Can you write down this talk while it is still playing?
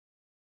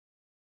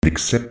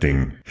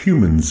accepting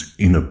humans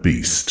in a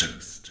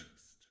beast.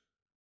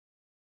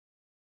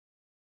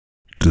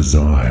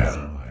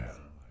 Desire,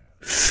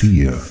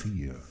 fear,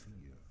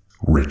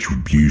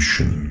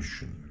 retribution.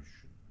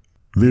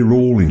 They're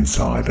all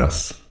inside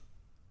us.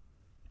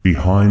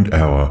 Behind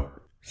our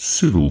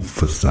civil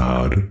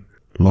facade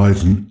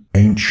lies an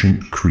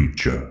ancient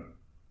creature.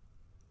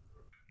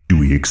 Do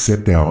we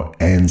accept our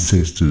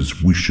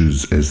ancestors'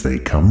 wishes as they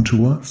come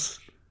to us,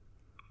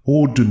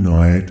 or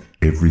deny it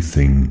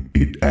everything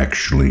it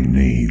actually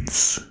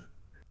needs?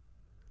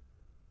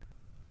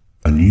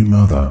 A new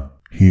mother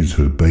hears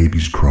her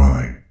baby's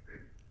cry,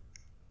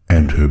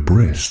 and her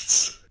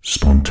breasts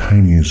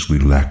spontaneously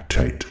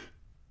lactate.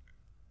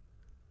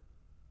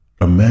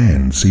 A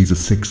man sees a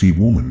sexy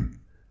woman,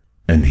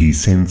 and he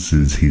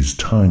senses his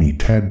tiny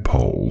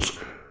tadpoles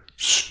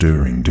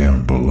stirring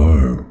down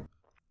below.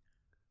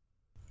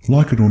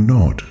 Like it or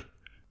not,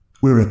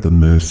 we're at the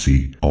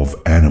mercy of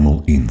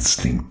animal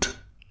instinct.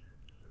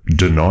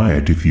 Deny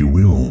it if you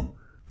will,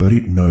 but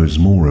it knows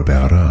more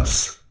about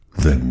us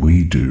than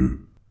we do.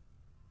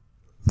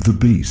 The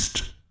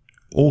beast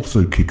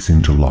also kicks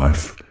into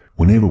life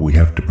whenever we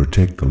have to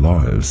protect the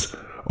lives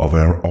of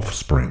our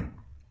offspring.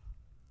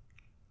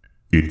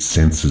 It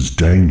senses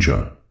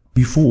danger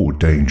before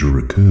danger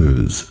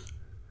occurs.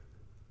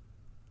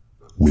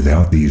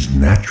 Without these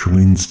natural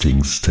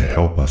instincts to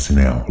help us in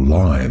our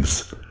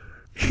lives,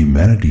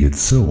 humanity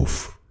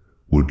itself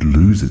would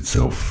lose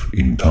itself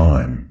in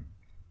time.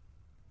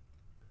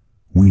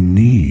 We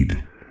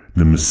need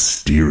the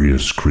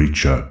mysterious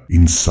creature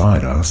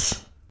inside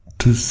us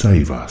to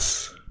save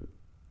us.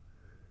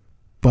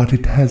 But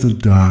it has a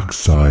dark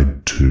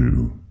side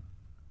too.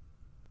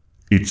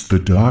 It's the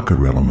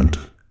darker element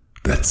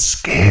that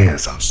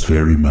scares us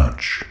very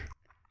much.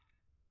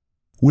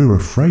 We're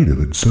afraid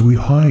of it, so we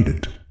hide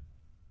it.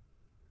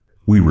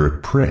 We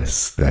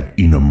repress that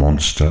inner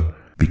monster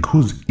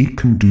because it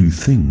can do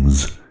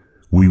things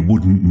we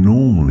wouldn't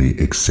normally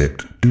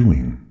accept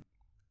doing.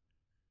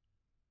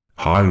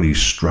 Highly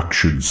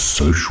structured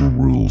social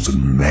rules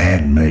and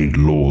man-made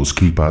laws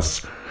keep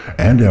us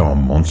and our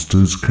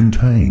monsters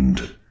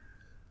contained.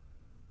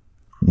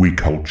 We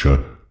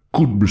culture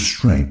good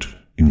restraint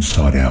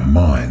inside our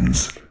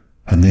minds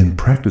and then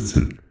practice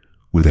it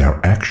with our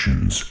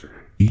actions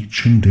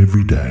each and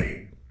every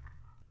day.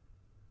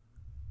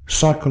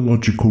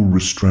 Psychological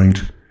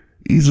restraint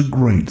is a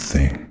great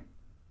thing,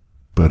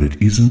 but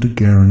it isn't a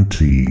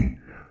guarantee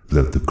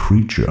that the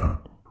creature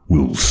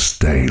will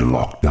stay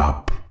locked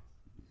up.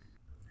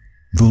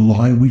 The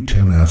lie we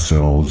tell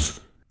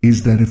ourselves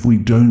is that if we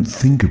don't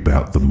think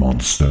about the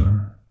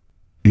monster,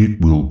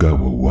 it will go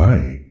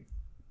away.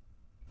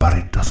 But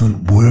it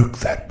doesn't work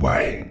that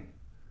way.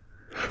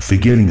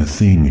 Forgetting a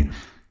thing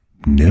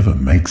never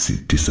makes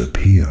it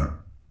disappear.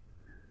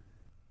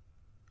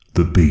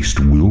 The beast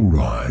will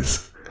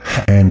rise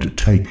and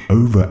take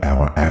over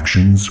our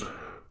actions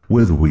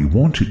whether we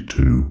want it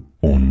to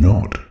or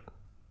not.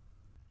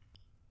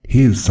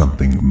 Here's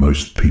something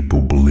most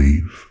people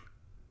believe.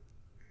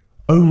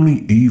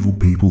 Only evil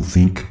people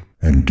think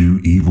and do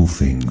evil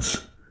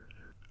things.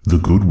 The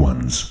good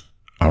ones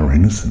are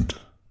innocent.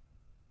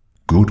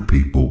 Good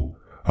people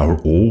are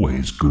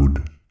always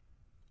good,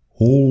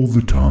 all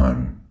the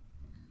time.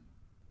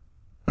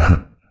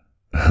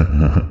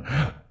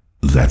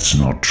 That's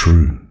not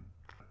true.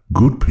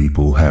 Good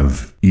people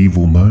have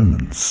evil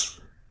moments.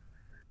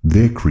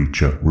 Their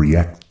creature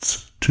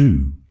reacts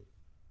too.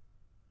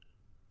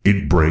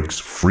 It breaks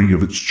free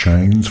of its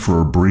chains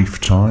for a brief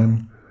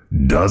time,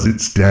 does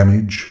its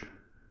damage,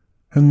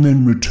 and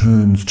then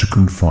returns to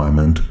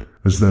confinement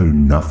as though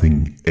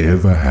nothing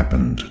ever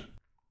happened.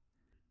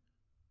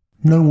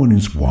 No one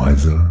is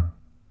wiser,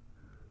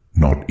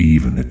 not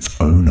even its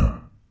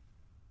owner.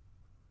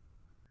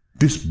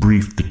 This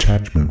brief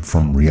detachment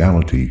from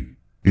reality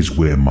is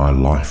where my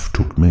life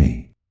took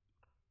me.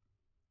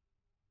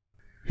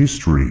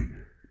 History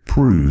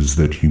proves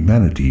that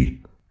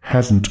humanity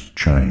hasn't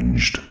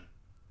changed.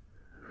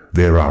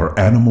 There are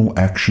animal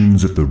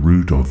actions at the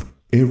root of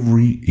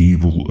every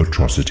evil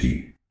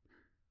atrocity.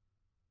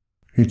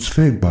 It's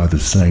fed by the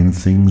same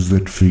things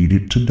that feed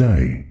it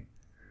today: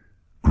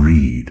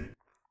 greed,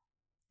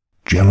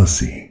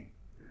 jealousy,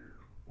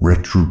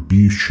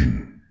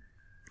 retribution,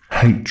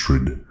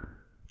 hatred,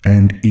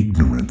 and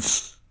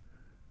ignorance.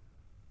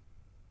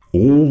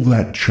 All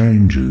that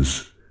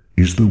changes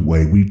is the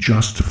way we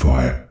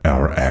justify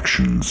our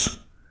actions.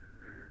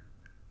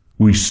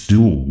 We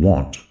still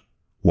want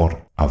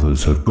what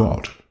others have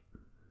got,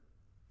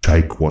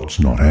 take what's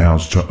not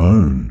ours to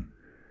own,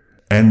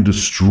 and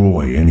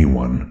destroy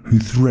anyone who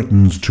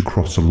threatens to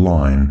cross a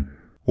line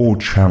or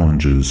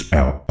challenges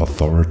our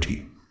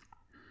authority.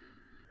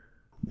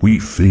 We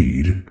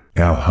feed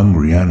our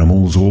hungry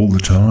animals all the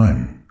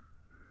time.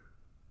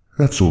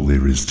 That's all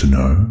there is to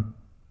know.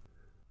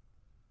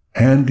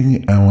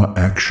 Handing our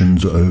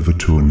actions over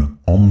to an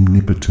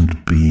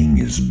omnipotent being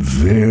is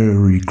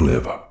very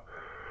clever.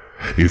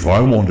 If I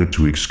wanted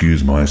to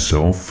excuse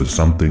myself for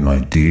something I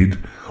did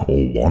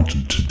or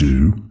wanted to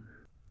do,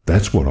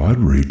 that's what I'd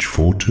reach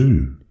for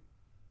too.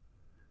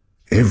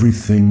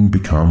 everything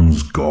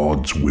becomes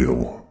God's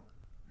will,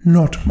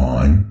 not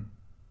mine.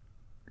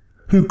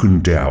 Who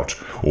can doubt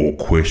or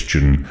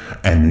question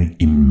an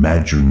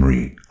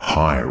imaginary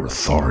higher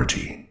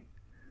authority?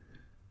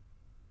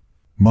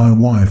 My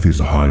wife is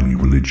a highly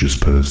religious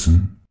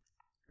person.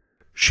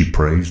 She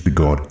prays to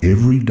God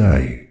every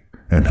day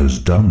and has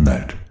done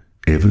that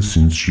ever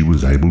since she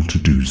was able to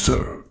do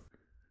so.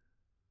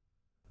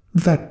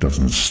 That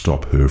doesn't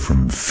stop her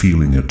from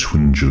feeling a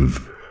twinge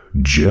of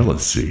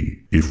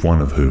jealousy if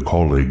one of her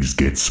colleagues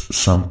gets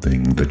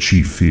something that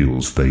she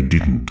feels they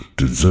didn't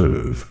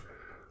deserve,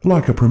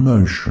 like a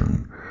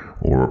promotion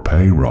or a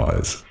pay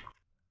rise.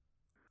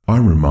 I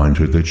remind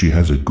her that she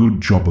has a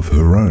good job of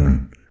her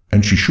own,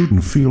 and she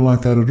shouldn't feel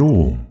like that at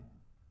all.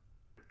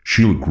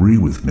 She'll agree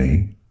with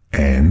me,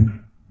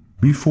 and,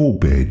 before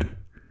bed,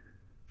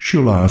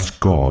 she'll ask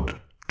God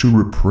to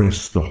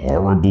repress the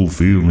horrible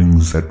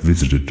feelings that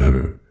visited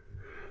her,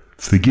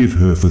 forgive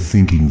her for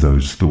thinking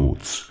those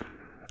thoughts,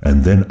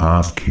 and then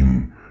ask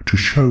Him to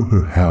show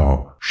her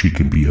how she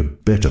can be a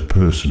better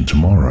person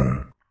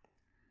tomorrow.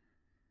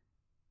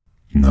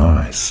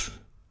 Nice.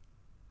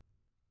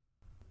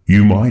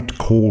 You might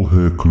call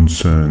her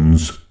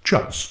concerns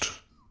just.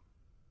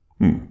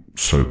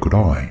 So could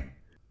I.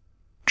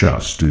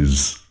 Just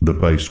is the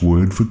base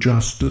word for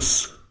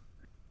justice.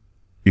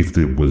 If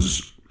there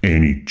was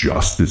any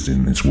justice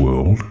in this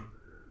world,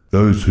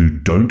 those who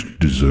don't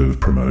deserve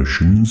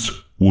promotions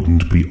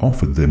wouldn't be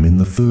offered them in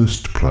the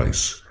first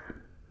place.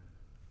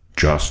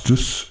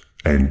 Justice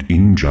and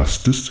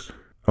injustice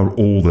are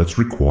all that's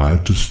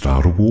required to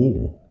start a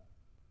war.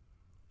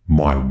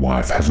 My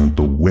wife hasn't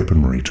the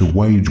weaponry to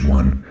wage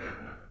one,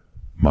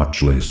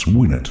 much less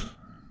win it.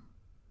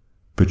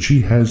 But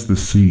she has the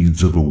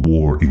seeds of a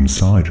war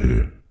inside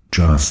her,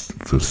 just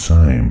the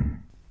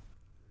same.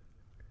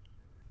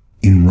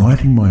 In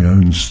writing my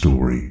own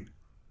story,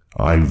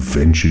 I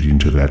ventured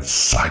into that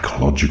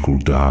psychological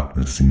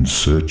darkness in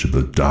search of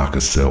the darker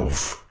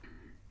self.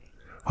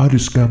 I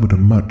discovered a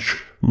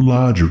much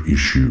larger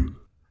issue.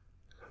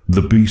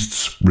 The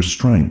beast's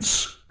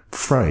restraints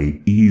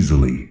fray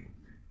easily.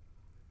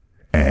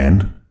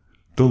 And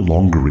the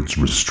longer it's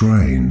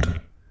restrained,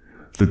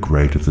 the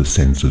greater the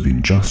sense of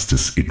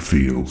injustice it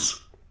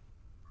feels.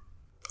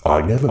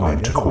 I never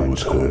meant to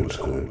cause hurt.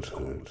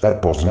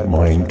 That wasn't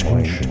my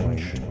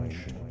intention.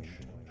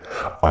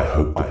 I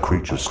hope the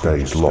creature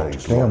stays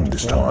locked down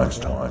this time,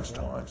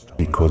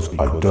 because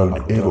I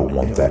don't ever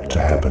want that to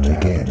happen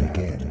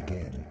again.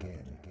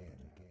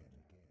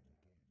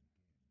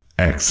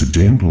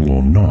 Accidental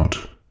or not,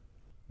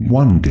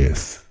 one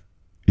death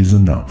is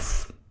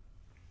enough.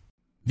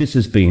 This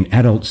has been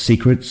Adult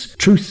Secrets,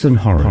 Truths and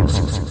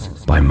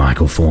Horrors by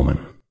Michael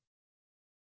Foreman.